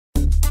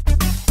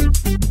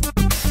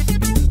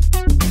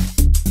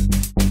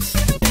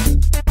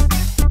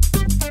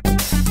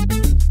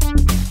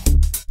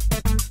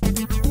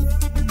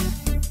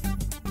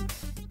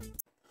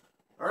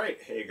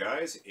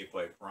guys,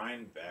 8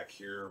 Brian back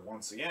here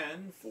once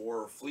again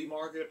for Flea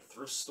Market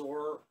Thrift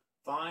Store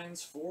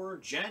finds for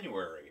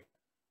January.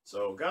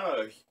 So got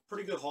a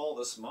pretty good haul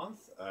this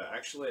month.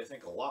 Actually, I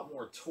think a lot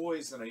more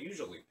toys than I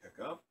usually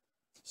pick up.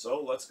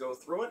 So let's go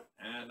through it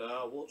and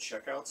we'll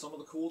check out some of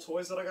the cool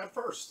toys that I got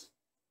first.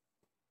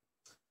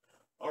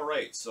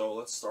 Alright, so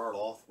let's start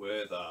off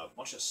with a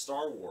bunch of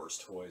Star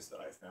Wars toys that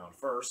I found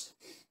first.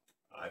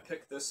 I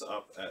picked this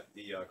up at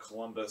the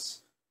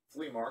Columbus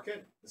Flea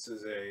Market. This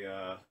is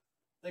a,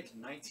 I think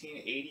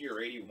 1980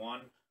 or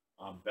 81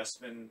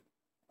 Bestman,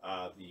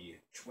 the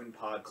Twin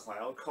Pod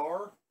Cloud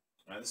car.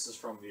 This is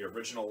from the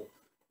original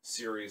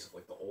series of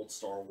like the old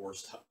Star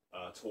Wars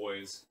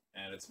toys,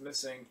 and it's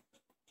missing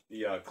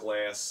the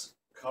glass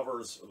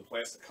covers, or the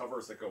plastic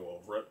covers that go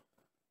over it.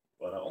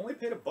 But I only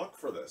paid $1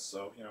 for this,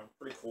 so, you know,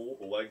 pretty cool.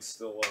 The legs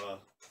still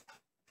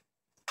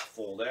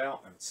fold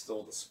out, and it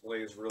still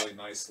displays really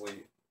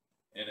nicely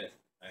in it.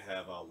 I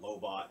have a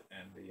Lobot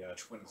and the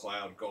Twin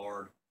Cloud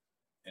guard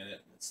in it.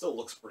 It still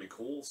looks pretty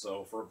cool,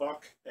 so for $1,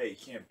 hey, you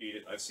can't beat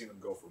it. I've seen them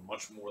go for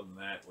much more than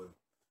that with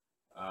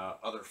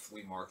other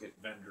flea market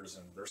vendors,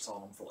 and they're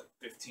selling them for like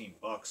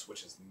 $15,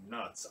 which is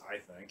nuts, I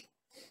think.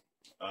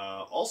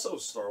 Also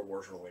Star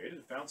Wars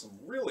related, found some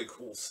really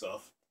cool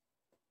stuff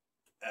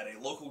at a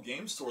local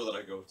game store that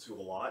I go to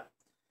a lot.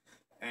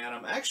 And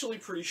I'm actually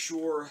pretty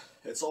sure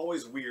it's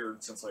always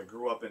weird, since I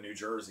grew up in New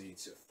Jersey,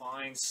 to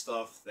find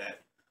stuff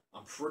that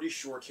I'm pretty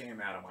sure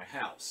came out of my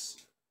house.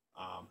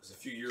 Because a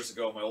few years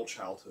ago, my old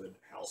childhood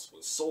house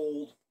was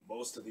sold.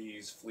 Most of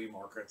these flea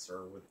markets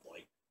are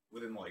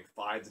within like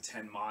 5 to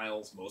 10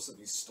 miles, most of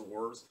these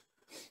stores.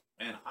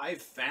 And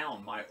I've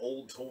found my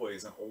old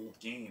toys and old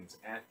games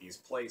at these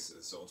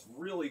places. So it's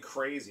really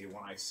crazy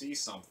when I see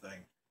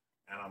something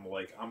and I'm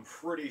like, I'm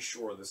pretty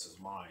sure this is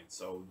mine.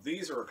 So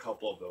these are a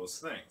couple of those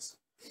things.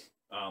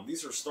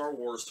 These are Star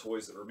Wars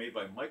toys that were made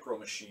by Micro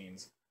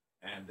Machines,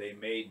 and they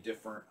made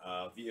different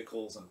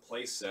vehicles and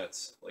play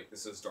sets. Like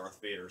this is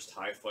Darth Vader's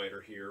TIE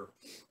Fighter here,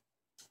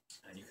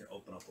 and you can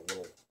open up the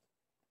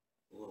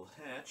little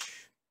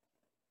hatch,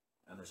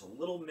 and there's a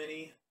little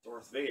mini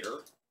Darth Vader.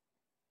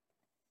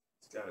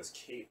 He's got his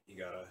cape you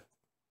gotta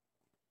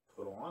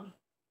put on.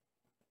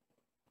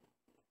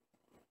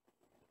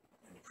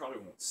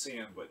 Probably won't see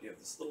him, but you have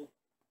this little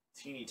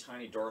teeny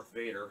tiny Darth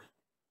Vader,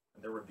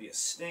 and there would be a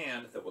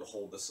stand that would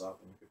hold this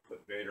up, and you could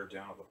put Vader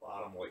down at the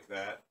bottom like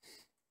that,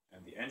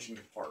 and the engine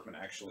compartment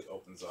actually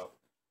opens up,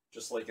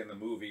 just like in the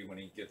movie when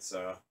he gets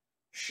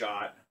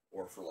shot,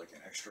 or for like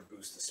an extra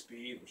boost of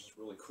speed, which is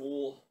really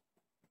cool.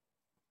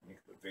 And you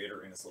can put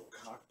Vader in his little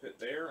cockpit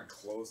there and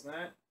close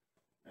that,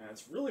 and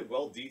it's really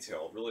well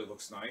detailed, really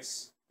looks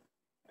nice,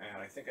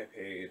 and I think I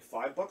paid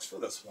 $5 for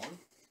this one.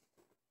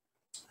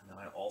 And then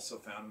I also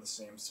found in the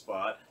same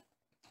spot,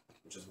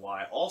 which is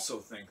why I also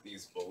think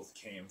these both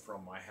came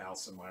from my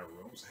house and my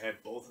rooms. I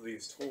had both of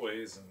these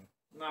toys, and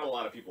not a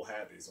lot of people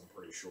had these, I'm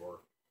pretty sure.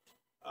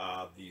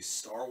 The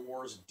Star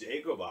Wars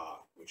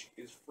Dagobah, which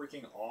is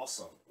freaking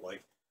awesome.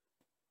 Like,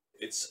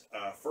 it's,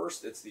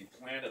 first, it's the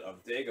planet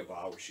of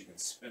Dagobah, which you can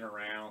spin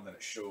around, and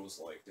it shows,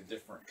 like, the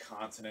different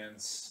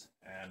continents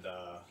and,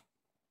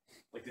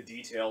 like, the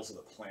details of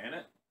the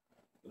planet.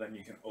 But then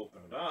you can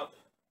open it up,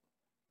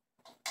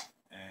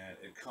 and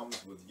it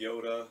comes with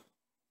Yoda,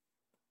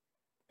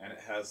 and it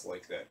has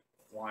like that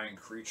flying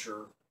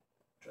creature,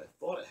 which I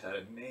thought it had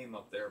a name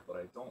up there, but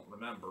I don't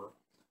remember.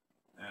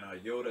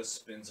 And Yoda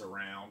spins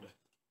around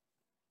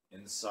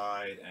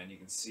inside, and you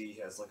can see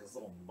he has like his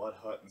little mud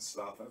hut and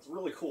stuff, and it's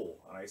really cool.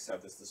 And I used to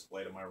have this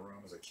displayed in my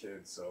room as a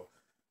kid, so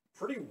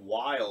pretty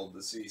wild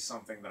to see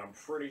something that I'm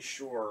pretty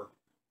sure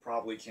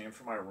probably came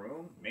from my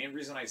room. Main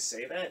reason I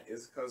say that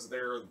is because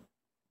they're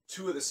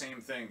two of the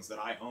same things that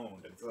I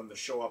owned, and for them to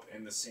show up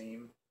in the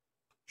same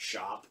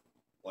shop,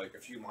 like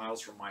a few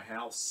miles from my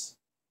house,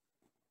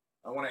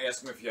 I want to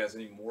ask him if he has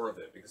any more of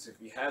it, because if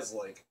he has,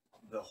 like,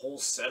 the whole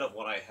set of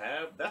what I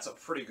have, that's a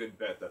pretty good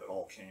bet that it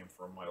all came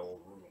from my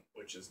old room,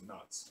 which is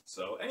nuts.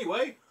 So,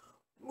 anyway,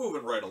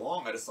 moving right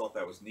along, I just thought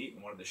that was neat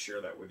and wanted to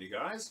share that with you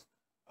guys.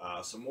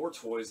 Some more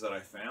toys that I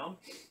found.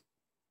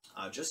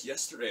 Just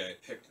yesterday I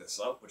picked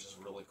this up, which is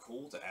really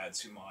cool, to add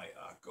to my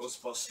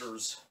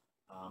Ghostbusters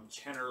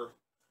Kenner,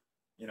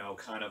 you know,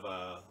 kind of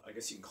I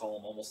guess you can call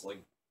them almost like,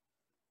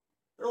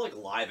 they're like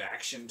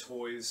live-action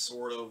toys,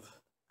 sort of,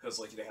 because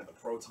like they have the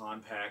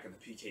proton pack and the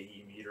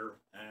PKE meter,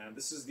 and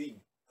this is the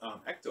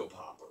Ecto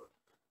Popper.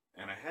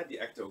 And I had the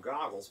Ecto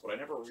goggles, but I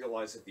never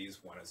realized that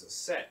these went as a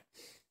set.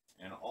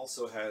 And it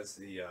also has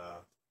the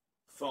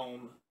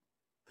foam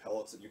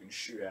pellets that you can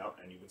shoot out,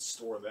 and you would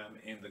store them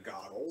in the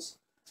goggles.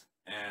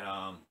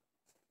 And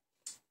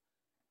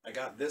I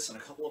got this and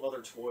a couple of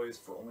other toys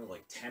for only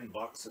like $10,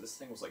 so this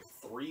thing was like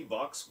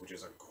 $3, which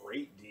is a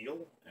great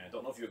deal. And I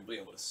don't know if you'll be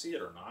able to see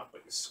it or not,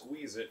 but you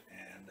squeeze it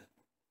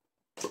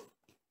and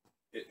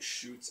it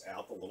shoots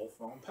out the little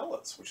foam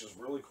pellets, which is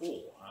really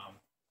cool.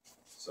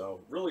 So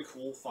really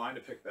cool find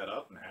to pick that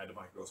up and add to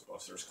my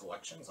Ghostbusters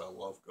collections. I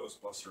love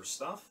Ghostbusters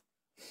stuff.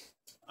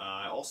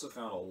 I also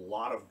found a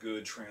lot of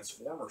good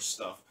Transformers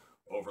stuff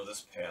over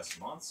this past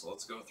month, so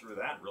let's go through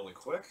that really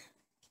quick.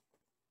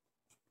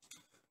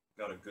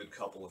 got a good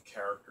couple of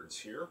characters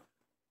here.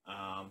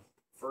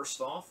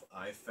 First off,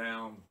 I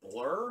found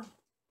Blur.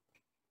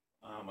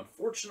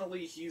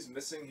 Unfortunately, he's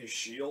missing his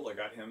shield. I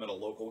got him at a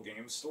local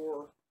game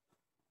store,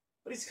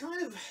 but he's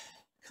kind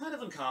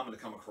of uncommon to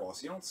come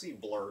across. You don't see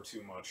Blur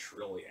too much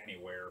really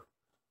anywhere.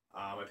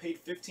 I paid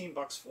 15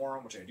 bucks for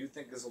him, which I do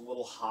think is a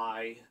little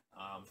high.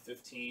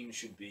 15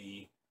 should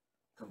be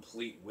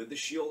complete with the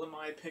shield in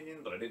my opinion,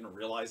 but I didn't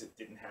realize it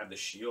didn't have the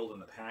shield in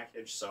the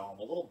package, so I'm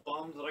a little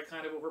bummed that I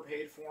kind of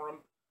overpaid for him.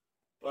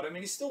 But I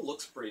mean, he still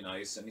looks pretty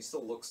nice, and he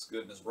still looks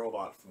good in his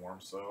robot form,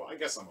 so I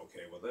guess I'm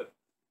okay with it.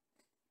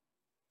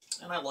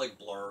 And I like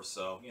Blur,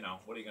 so, you know,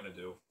 what are you going to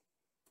do?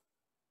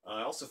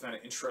 I also found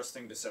an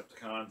interesting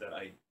Decepticon that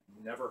I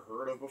never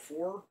heard of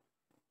before.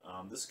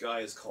 This guy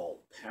is called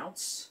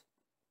Pounce,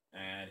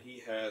 and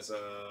he has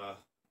a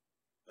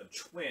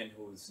twin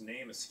whose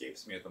name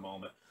escapes me at the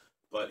moment,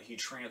 but he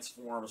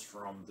transforms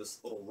from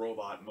this little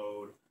robot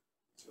mode.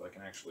 So I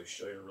can actually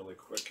show you really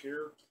quick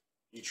here.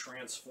 He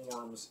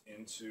transforms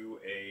into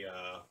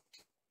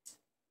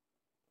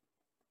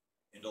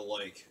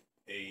like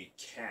a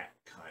cat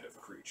kind of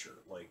creature,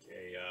 like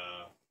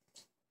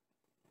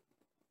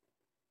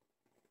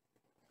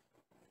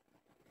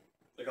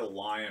a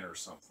lion or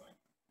something.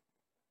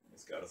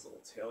 He's got his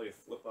little tail you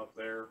flip up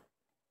there,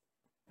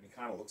 and he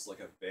kind of looks like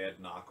a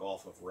bad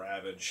knockoff of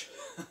Ravage,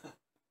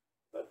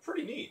 but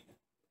pretty neat.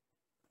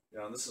 You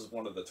know, and this is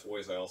one of the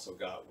toys I also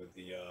got with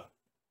the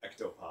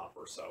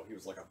Ectopopper, so he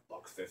was like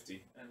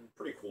 $1.50, and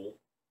pretty cool.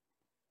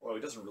 Although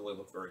he doesn't really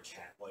look very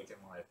cat-like, in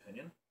my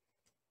opinion.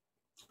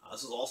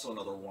 This is also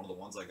another one of the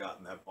ones I got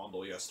in that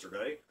bundle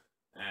yesterday,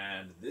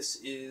 and this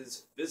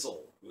is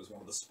Fizzle, who is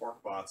one of the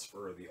Sparkbots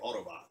for the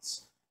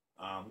Autobots,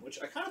 which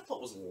I kind of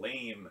thought was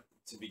lame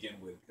to begin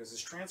with, because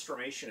his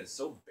transformation is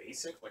so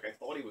basic. Like, I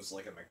thought he was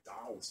like a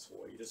McDonald's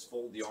toy. You just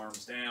fold the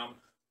arms down,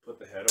 put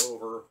the head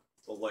over,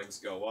 the legs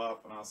go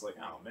up, and I was like,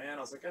 oh man,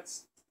 I was like,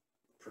 that's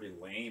pretty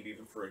lame,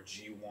 even for a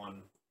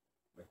G1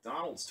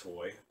 McDonald's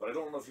toy, but I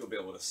don't know if you'll be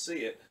able to see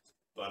it,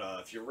 but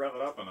if you rev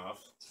it up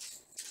enough,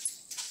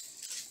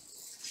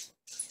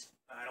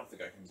 I don't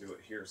think I can do it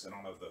here, so I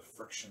don't have the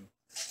friction,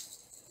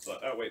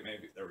 but, oh wait,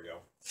 maybe, there we go.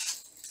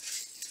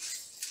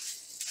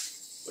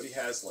 But he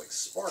has, like,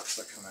 sparks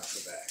that come out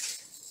the back,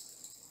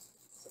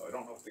 so I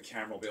don't know if the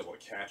camera will be able to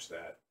catch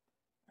that.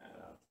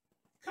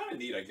 Kind of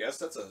neat, I guess.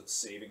 That's a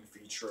saving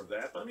feature of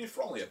that, but I mean,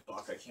 for only $1,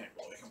 I can't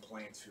really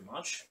complain too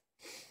much.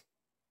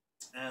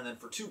 And then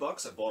for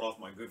 $2, I bought off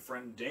my good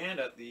friend Dan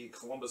at the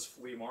Columbus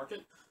Flea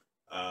Market.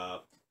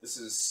 This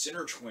is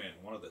Sinner Twin,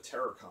 one of the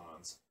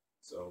Terracons.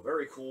 So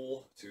very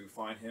cool to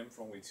find him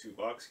for only $2.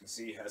 You can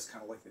see he has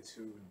kind of like the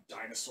two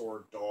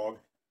dinosaur dog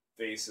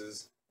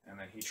faces, and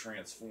then he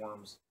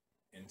transforms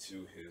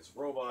into his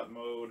robot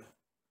mode,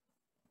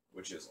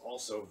 which is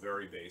also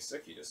very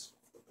basic. He just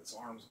flips his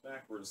arms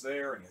backwards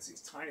there, and he has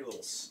these tiny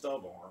little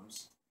stub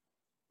arms,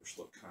 which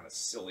look kind of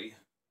silly.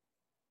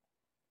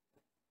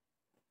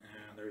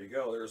 And there you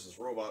go, there's his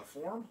robot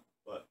form,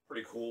 but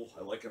pretty cool.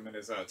 I like him in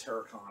his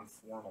Terracon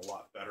form a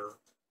lot better,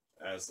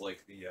 as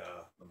like the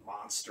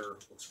monster.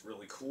 Looks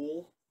really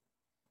cool.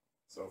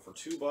 So for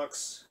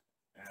 $2,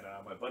 and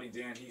my buddy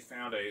Dan, he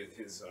found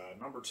his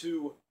number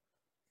 2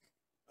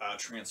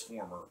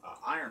 Transformer,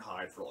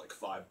 Ironhide, for like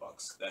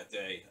 $5 that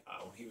day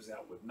when he was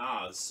out with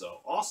Nas.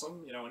 So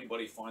awesome, you know,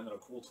 anybody finding a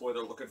cool toy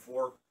they're looking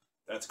for,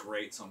 that's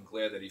great. So I'm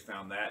glad that he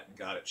found that and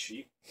got it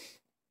cheap.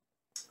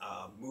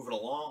 Moving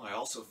along, I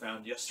also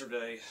found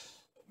yesterday,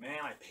 man,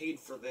 I paid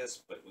for this,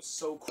 but it was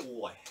so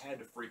cool, I had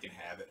to freaking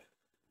have it.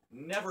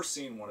 Never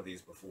seen one of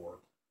these before.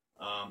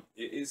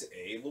 It is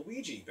a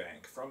Luigi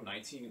Bank from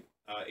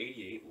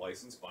 1988,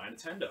 licensed by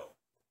Nintendo.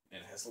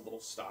 And it has a little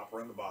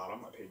stopper in the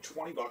bottom. I paid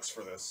 $20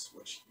 for this,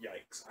 which,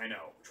 yikes, I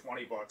know,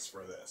 $20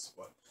 for this,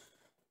 but,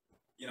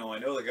 you know, I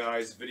know the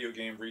guy's a video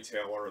game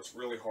retailer. It's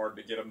really hard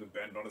to get him to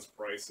bend on his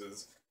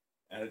prices.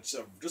 And it's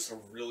just a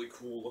really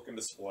cool looking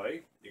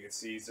display. You can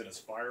see he's in his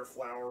Fire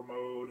Flower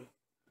mode.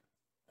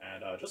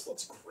 And just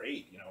looks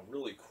great, you know,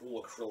 really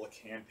cool acrylic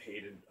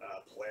hand-painted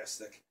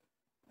plastic.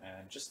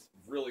 And just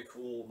really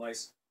cool,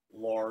 nice,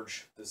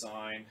 large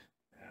design.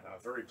 And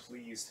very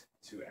pleased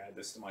to add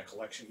this to my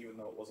collection, even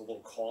though it was a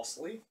little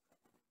costly.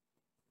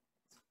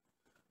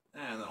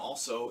 And then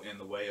also, in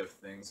the way of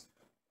things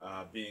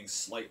being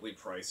slightly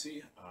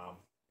pricey,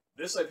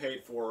 this I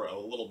paid for a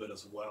little bit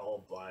as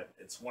well, but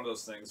it's one of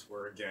those things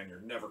where, again, you're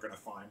never going to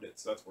find it,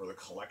 so that's where the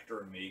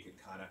collector in me can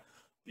kind of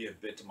be a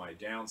bit to my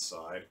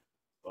downside.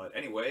 But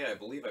anyway, I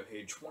believe I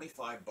paid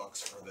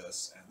 $25 for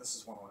this, and this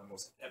is one of my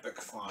most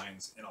epic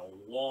finds in a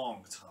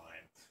long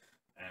time.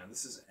 And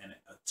this is an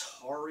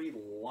Atari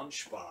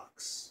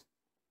lunchbox.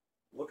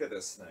 Look at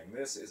this thing.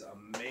 This is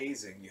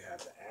amazing. You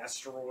have the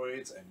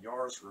Asteroids and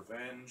Yar's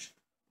Revenge,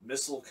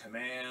 Missile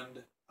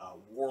Command,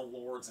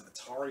 Warlords, and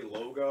Atari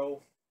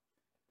logo.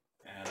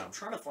 And I'm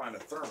trying to find a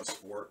thermos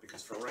for it,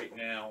 because for right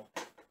now,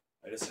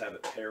 I just have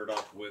it paired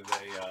up with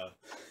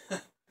a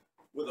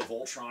with a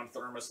Voltron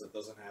thermos that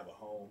doesn't have a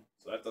home.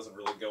 So that doesn't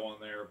really go in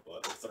there,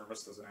 but the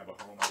thermos doesn't have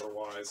a home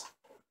otherwise.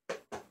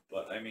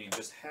 But I mean,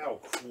 just how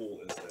cool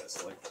is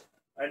this? Like,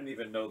 I didn't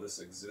even know this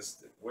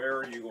existed. Where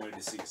are you going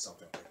to see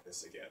something like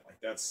this again? Like,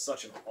 that's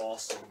such an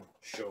awesome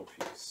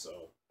showpiece,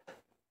 so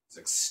it's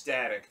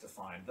ecstatic to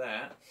find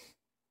that.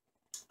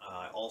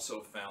 I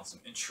also found some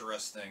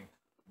interesting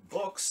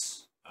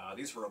books.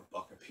 These were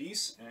 $1 a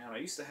piece, and I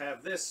used to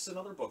have this,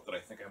 another book that I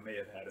think I may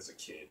have had as a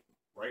kid,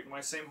 right in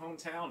my same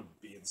hometown,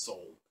 being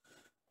sold.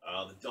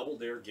 The Double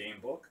Dare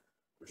game book,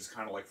 which is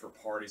kind of like for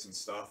parties and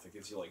stuff. It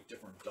gives you like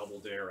different Double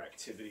Dare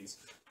activities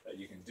that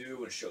you can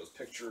do, and shows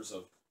pictures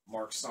of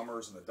Mark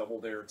Summers and the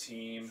Double Dare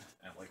team,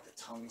 and like the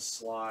tongue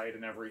slide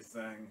and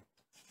everything.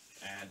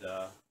 And,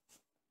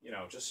 you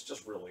know,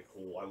 just really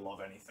cool. I love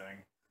anything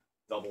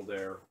Double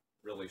Dare.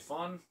 Really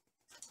fun.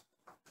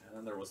 And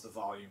then there was the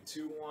Volume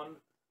 2 one.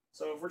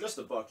 So for just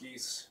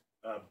 $1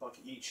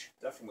 each,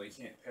 definitely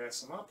can't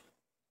pass them up.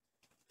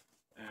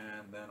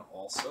 And then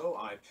also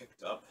I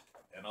picked up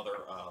another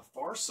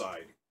Far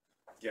Side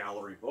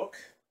gallery book.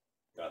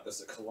 Got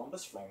this at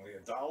Columbus for only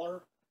 $1,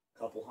 a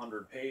couple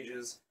hundred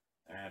pages.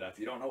 And if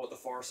you don't know what the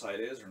Far Side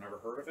is or never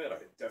heard of it, I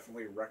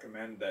definitely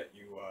recommend that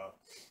you,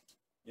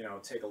 you know,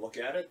 take a look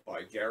at it,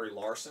 by Gary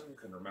Larson. You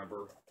can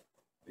remember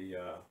the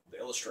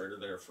illustrator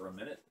there for a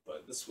minute,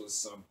 but this was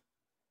some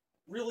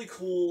really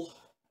cool,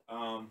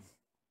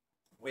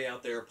 way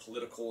out there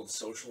political and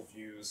social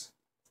views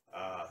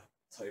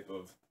type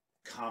of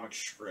comic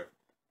strip,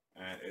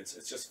 and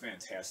it's just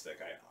fantastic.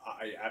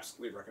 I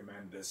absolutely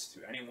recommend this to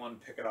anyone.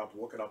 Pick it up,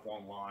 look it up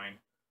online.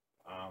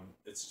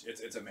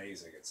 It's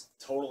amazing. It's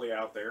totally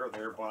out there,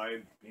 thereby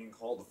being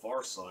called the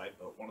Far Side,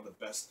 but one of the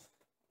best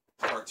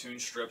cartoon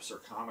strips or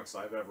comics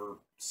I've ever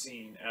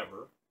seen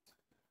ever.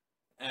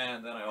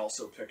 And then I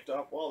also picked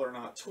up, while they're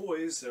not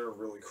toys, they're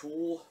really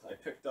cool, I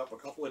picked up a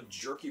couple of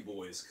Jerky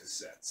Boys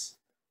cassettes.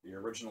 The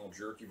original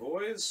Jerky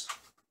Boys,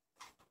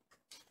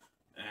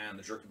 and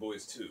the Jerky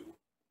Boys 2.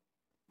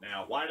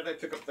 Now, why did I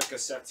pick up the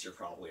cassettes, you're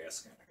probably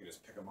asking? I could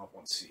just pick them up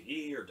on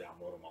CD or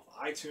download them off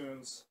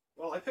iTunes.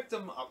 Well, I picked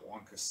them up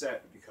on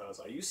cassette because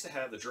I used to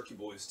have the Jerky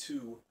Boys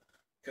 2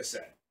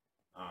 cassette.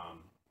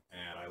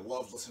 And I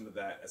loved listening to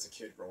that as a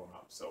kid growing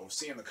up. So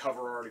seeing the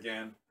cover art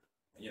again,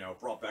 you know,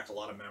 brought back a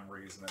lot of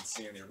memories, and then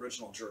seeing the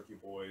original Jerky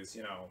Boys,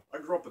 you know, I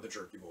grew up with the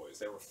Jerky Boys.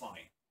 They were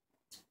funny.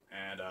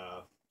 And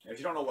if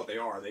you don't know what they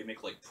are, they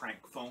make, like,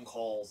 prank phone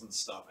calls and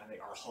stuff, and they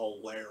are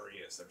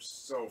hilarious. They're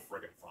so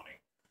friggin' funny.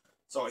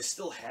 So I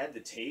still had the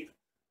tape,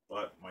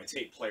 but my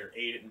tape player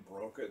ate it and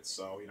broke it,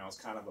 so, you know, it's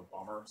kind of a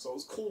bummer. So it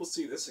was cool to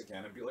see this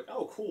again and be like,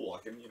 oh, cool,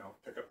 I can, you know,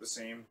 pick up the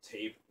same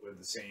tape with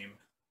the same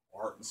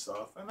art and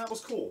stuff, and that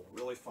was cool,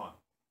 really fun.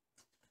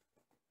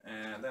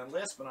 And then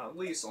last but not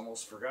least,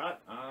 almost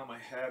forgot, I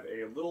have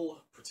a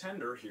little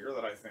Pretender here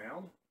that I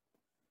found,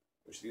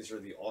 which these are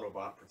the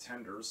Autobot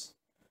Pretenders.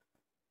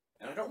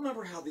 And I don't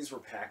remember how these were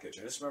packaged.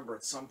 I just remember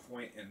at some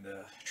point in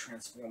the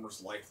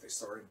Transformers life, they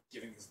started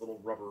giving these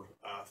little rubber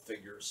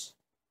figures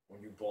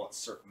when you bought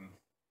certain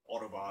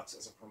Autobots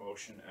as a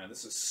promotion. And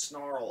this is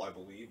Snarl, I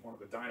believe, one of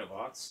the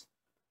Dinobots.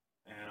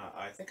 And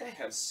I think I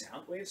have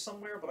Soundwave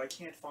somewhere, but I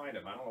can't find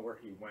him. I don't know where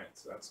he went.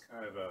 So that's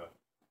kind of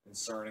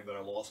concerning that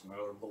I lost my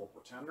other little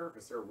Pretender,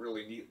 because they're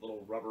really neat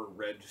little rubber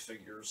red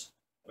figures.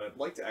 But I'd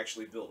like to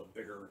actually build a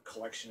bigger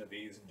collection of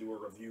these and do a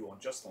review on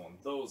just on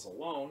those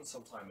alone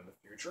sometime in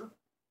the future.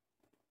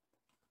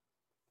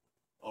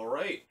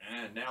 Alright,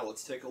 and now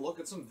let's take a look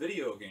at some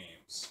video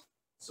games.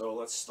 So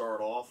let's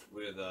start off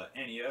with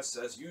NES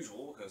as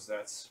usual, because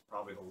that's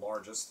probably the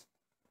largest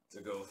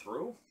to go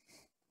through.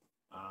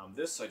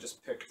 This I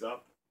just picked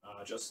up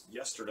just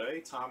yesterday,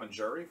 Tom and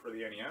Jerry for the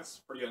NES.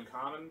 Pretty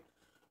uncommon.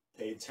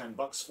 Paid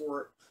 $10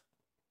 for it.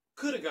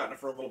 Could have gotten it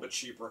for a little bit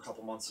cheaper a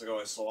couple months ago.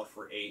 I saw it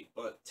for $8,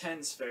 but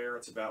 10's fair.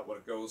 It's about what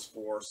it goes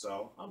for,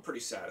 so I'm pretty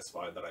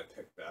satisfied that I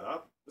picked that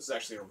up. This is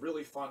actually a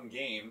really fun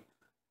game.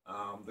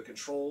 The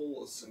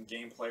controls and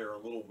gameplay are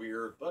a little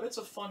weird, but it's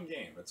a fun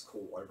game. It's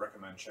cool. I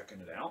recommend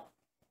checking it out.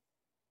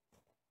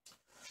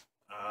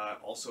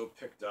 Also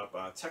picked up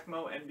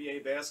Tecmo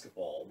NBA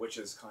Basketball, which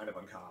is kind of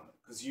uncommon,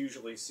 because you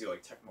usually see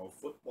like Tecmo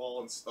Football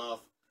and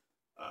stuff.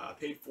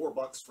 Paid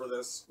 $4 for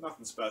this.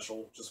 Nothing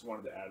special. Just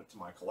wanted to add it to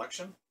my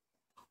collection.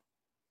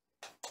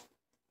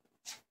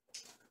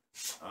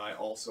 I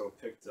also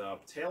picked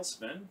up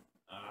Tailspin.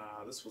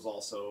 This was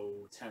also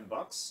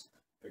 $10.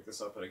 Picked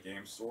this up at a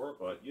game store,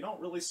 but you don't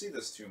really see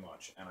this too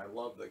much, and I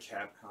love the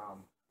Capcom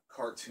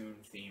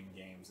cartoon-themed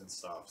games and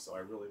stuff, so I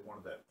really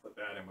wanted to put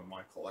that in with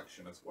my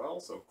collection as well,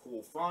 so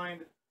cool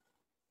find.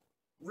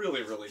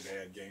 Really, really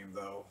bad game,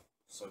 though,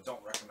 so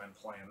don't recommend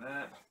playing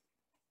that.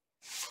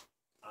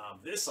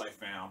 This I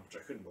found, which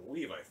I couldn't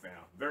believe I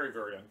found, very,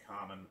 very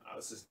uncommon.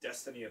 This is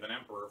Destiny of an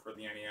Emperor for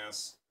the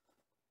NES.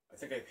 I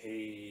think I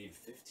paid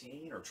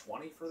 15 or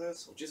 20 for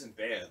this, which isn't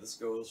bad. This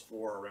goes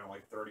for around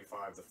like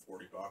 35 to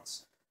 40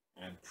 bucks.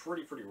 And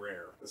pretty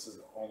rare. This is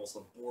almost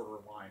a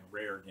borderline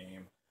rare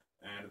game,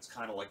 and it's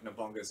kind of like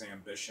Nabunga's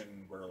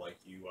Ambition, where like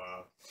you,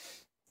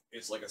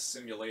 it's like a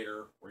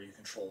simulator where you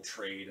control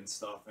trade and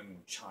stuff in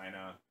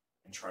China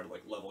and try to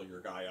like level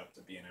your guy up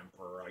to be an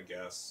emperor, I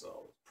guess.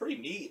 So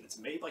pretty neat. It's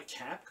made by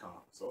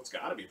Capcom, so it's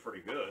got to be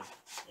pretty good.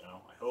 You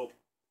know, I hope.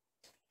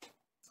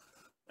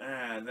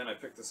 And then I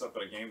picked this up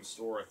at a game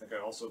store. I think I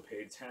also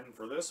paid 10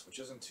 for this, which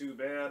isn't too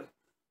bad.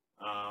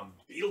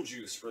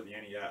 Beetlejuice for the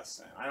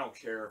NES, and I don't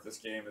care if this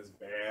game is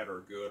bad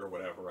or good or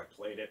whatever. I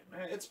played it.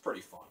 It's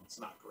pretty fun. It's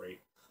not great.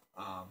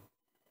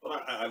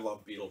 But I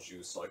love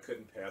Beetlejuice, so I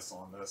couldn't pass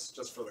on this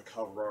just for the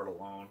cover art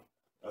alone.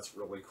 That's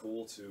really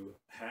cool to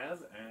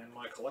have in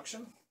my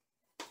collection.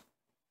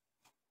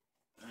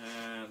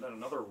 And then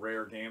another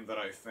rare game that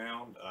I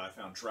found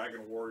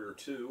Dragon Warrior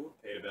 2.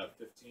 Paid about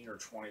 15 or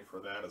 20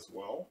 for that as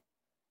well.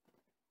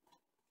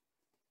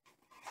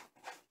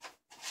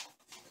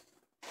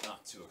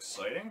 Not too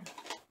exciting.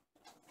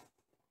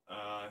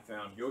 I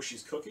found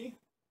Yoshi's Cookie,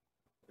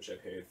 which I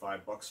paid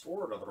 $5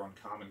 for. Another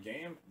uncommon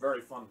game.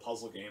 Very fun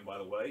puzzle game, by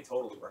the way.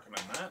 Totally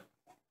recommend that.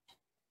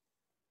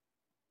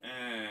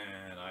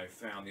 And I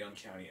found the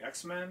Uncanny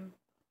X-Men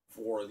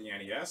for the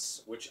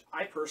NES, which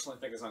I personally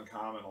think is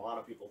uncommon. A lot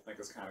of people think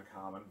is kind of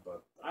common,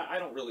 but I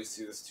don't really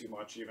see this too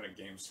much, even at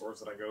game stores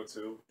that I go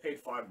to.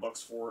 Paid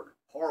 $5 for it.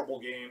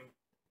 Horrible game.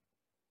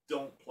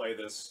 Don't play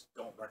this.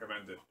 Don't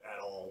recommend it at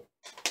all.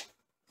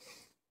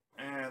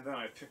 And then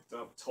I picked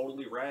up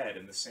Totally Rad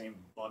in the same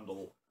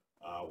bundle,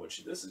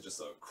 which this is just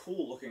a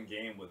cool looking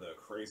game with a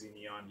crazy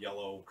neon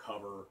yellow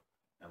cover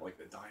and like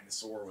the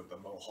dinosaur with the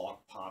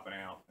mohawk popping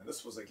out. And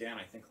this was, again,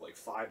 I think like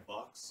 $5,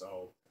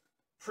 so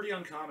pretty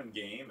uncommon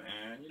game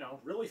and, you know,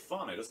 really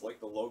fun. I just like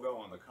the logo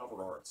on the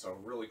cover art, so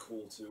really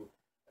cool to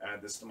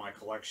add this to my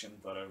collection,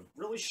 but a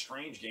really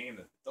strange game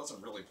that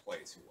doesn't really play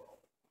too well.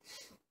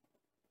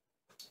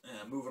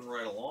 And moving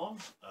right along,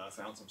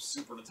 found some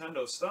Super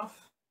Nintendo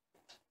stuff.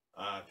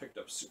 I picked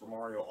up Super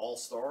Mario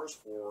All-Stars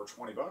for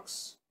 20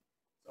 bucks.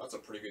 So that's a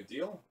pretty good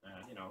deal.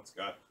 And, you know, it's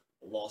got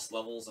Lost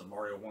Levels and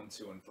Mario 1,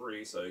 2, and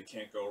 3, so you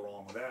can't go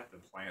wrong with that.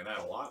 Been playing that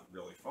a lot.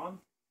 Really fun.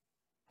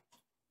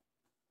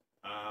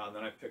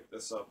 Then I picked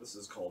this up. This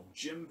is called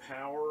Gym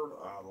Power,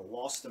 The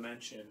Lost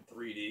Dimension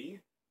 3D,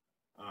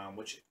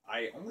 which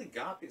I only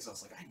got because I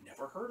was like, I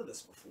never heard of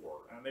this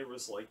before. And they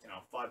was like, you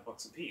know,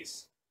 $5 a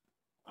piece.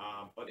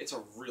 But it's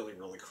a really,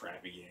 really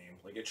crappy game.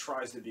 Like, it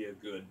tries to be a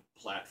good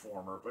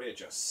platformer, but it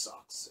just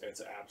sucks.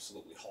 It's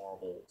absolutely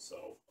horrible,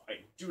 so I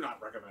do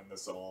not recommend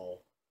this at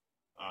all.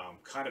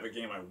 Kind of a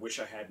game I wish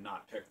I had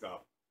not picked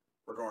up,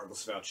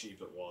 regardless of how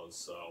cheap it was,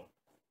 so,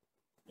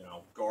 you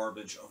know,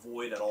 garbage,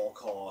 avoid at all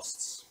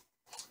costs.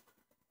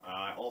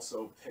 I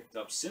also picked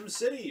up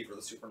SimCity for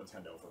the Super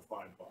Nintendo for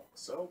 $5,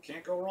 so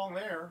can't go wrong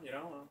there, you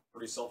know,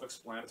 pretty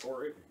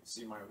self-explanatory. You can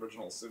see my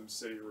original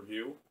SimCity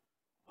review.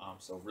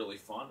 So really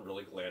fun,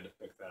 really glad to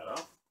pick that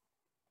up.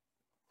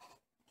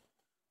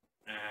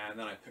 And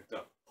then I picked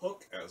up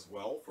Hook as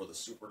well for the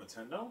Super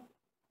Nintendo.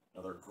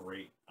 Another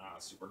great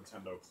Super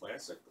Nintendo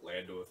classic.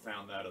 Glad to have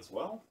found that as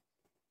well.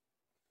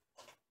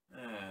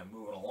 And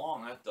moving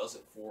along, that does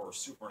it for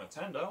Super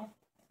Nintendo.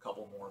 A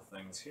couple more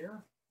things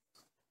here.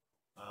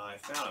 I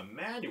found a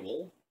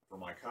manual for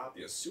my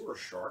copy of Sewer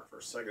Shark for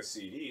Sega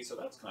CD, so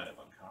that's kind of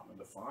uncommon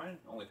to find.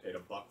 Only paid $1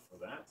 for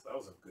that, so that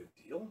was a good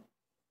deal.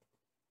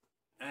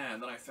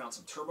 And then I found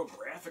some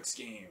TurboGrafx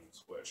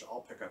games, which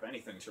I'll pick up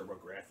anything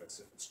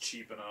TurboGrafx if it's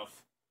cheap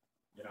enough.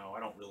 You know,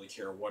 I don't really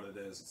care what it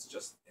is. It's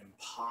just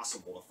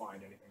impossible to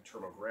find anything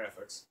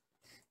TurboGrafx.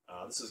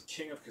 This is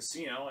King of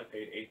Casino. I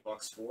paid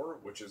 $8 for,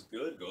 which is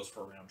good. Goes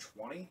for around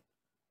 20.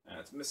 And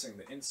it's missing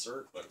the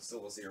insert, but it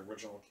still has the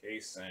original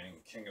case saying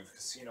King of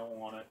Casino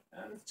on it.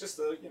 And it's just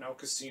a, you know,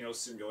 casino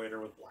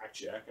simulator with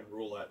blackjack and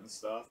roulette and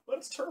stuff. But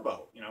it's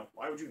Turbo. You know,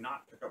 why would you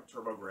not pick up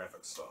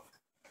TurboGrafx stuff?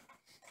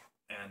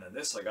 And then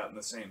this I got in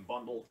the same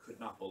bundle. Could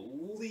not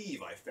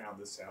believe I found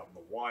this out in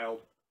the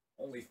wild.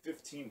 Only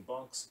 15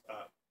 bucks.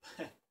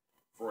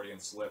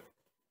 Freudian slip.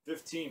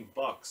 15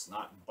 bucks,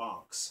 not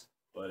bonks.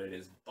 But it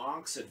is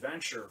Bonk's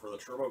Adventure for the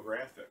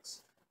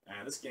TurboGrafx.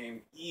 And this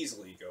game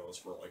easily goes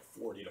for like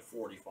 40 to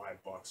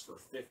 45 bucks for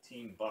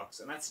 15 bucks.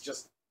 And that's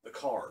just the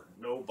card.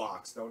 No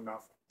box, no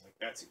nothing. Like,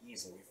 that's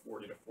easily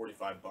 40 to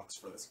 45 bucks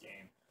for this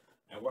game.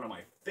 And one of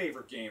my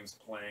favorite games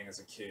playing as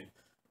a kid.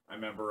 I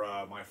remember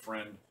my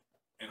friend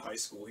in high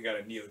school, he got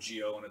a Neo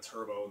Geo and a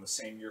Turbo in the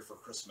same year for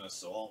Christmas,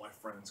 so all my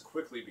friends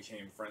quickly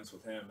became friends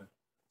with him.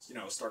 You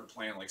know, started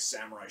playing like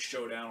Samurai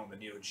Showdown on the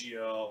Neo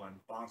Geo and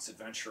Bonk's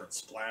Adventure and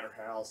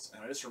Splatterhouse,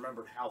 and I just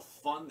remembered how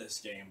fun this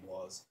game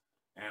was,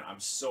 and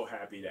I'm so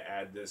happy to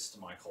add this to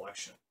my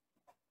collection.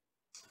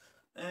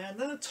 And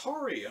then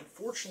Atari.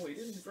 Unfortunately,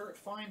 didn't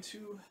find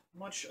too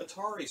much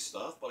Atari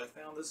stuff, but I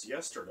found this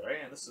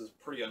yesterday, and this is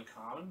pretty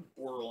uncommon,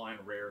 borderline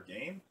rare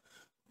game.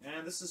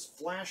 And this is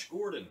Flash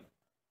Gordon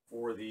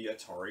for the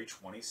Atari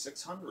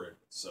 2600.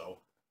 So,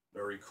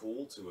 very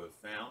cool to have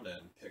found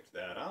and picked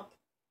that up.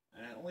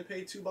 And only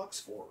paid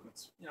 $2 for it.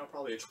 It's, you know,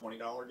 probably a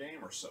 $20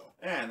 game or so.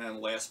 And then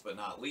last but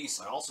not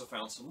least, I also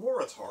found some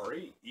more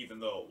Atari,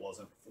 even though it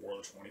wasn't for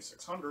the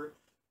 2600,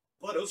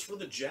 but it was for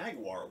the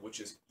Jaguar,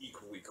 which is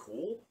equally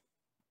cool.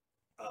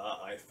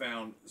 I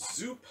found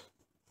Zoop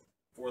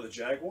for the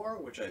Jaguar,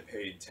 which I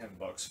paid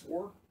 $10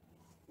 for,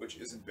 which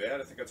isn't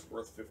bad. I think it's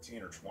worth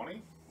 15 or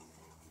 20.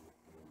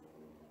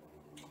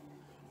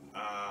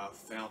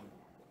 Found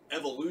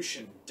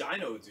Evolution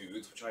Dino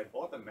Dudes, which I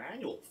bought the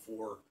manual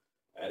for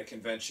at a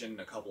convention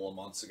a couple of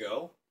months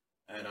ago,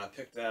 and I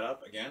picked that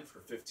up again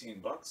for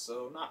 15 bucks,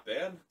 so not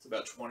bad. It's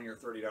about $20 or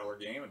 $30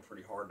 game and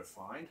pretty hard to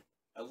find.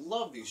 I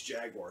love these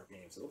Jaguar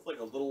games. They look like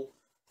a little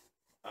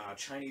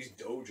Chinese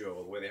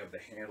dojo, the way they have the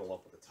handle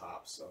up at the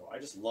top. So I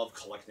just love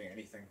collecting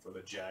anything for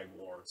the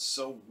Jaguar. It's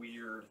so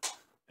weird,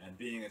 and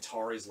being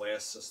Atari's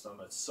last system,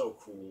 it's so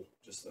cool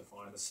just to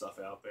find this stuff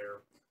out there.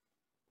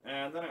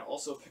 And then I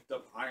also picked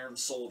up Iron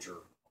Soldier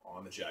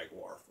on the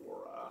Jaguar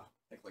for, I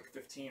think, like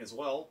 15 as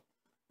well.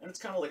 And it's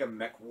kind of like a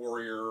mech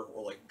warrior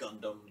or like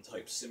Gundam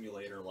type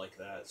simulator like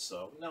that.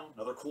 So,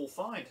 another cool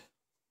find.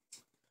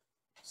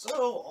 So,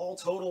 all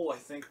total, I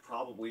think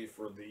probably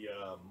for the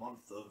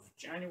month of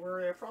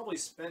January, I probably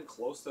spent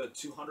close to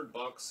 200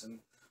 bucks and,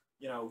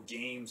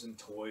 games and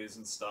toys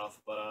and stuff.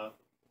 But,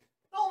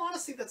 no,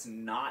 honestly, that's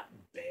not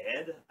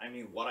bad. I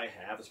mean, what I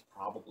have is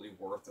probably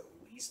worth at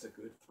least a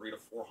good 300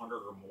 to 400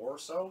 or more.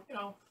 So,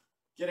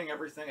 getting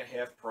everything at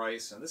half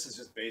price. And this is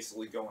just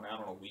basically going out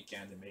on a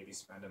weekend and maybe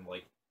spending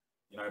like,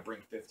 I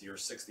bring 50 or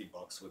 60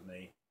 bucks with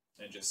me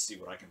and just see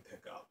what I can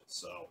pick up.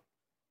 So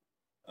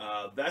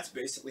that's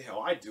basically how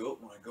I do it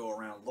when I go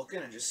around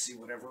looking and just see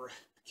whatever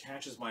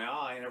catches my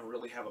eye. I never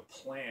really have a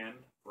plan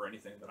for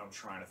anything that I'm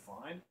trying to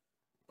find.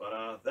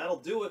 But that'll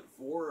do it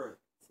for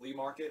flea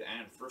market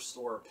and thrift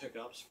store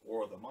pickups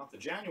for the month of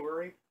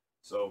January.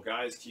 So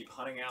guys, keep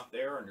hunting out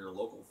there in your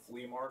local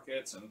flea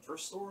markets and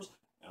thrift stores.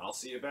 And I'll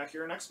see you back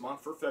here next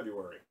month for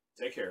February.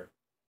 Take care.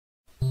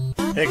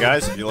 Hey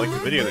guys, if you liked the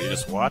video that you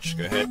just watched,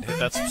 go ahead and hit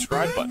that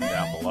subscribe button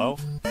down below.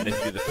 And if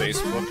you do the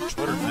Facebook or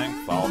Twitter thing,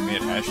 follow me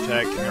at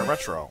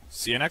 #KingaRetro.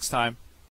 See you next time.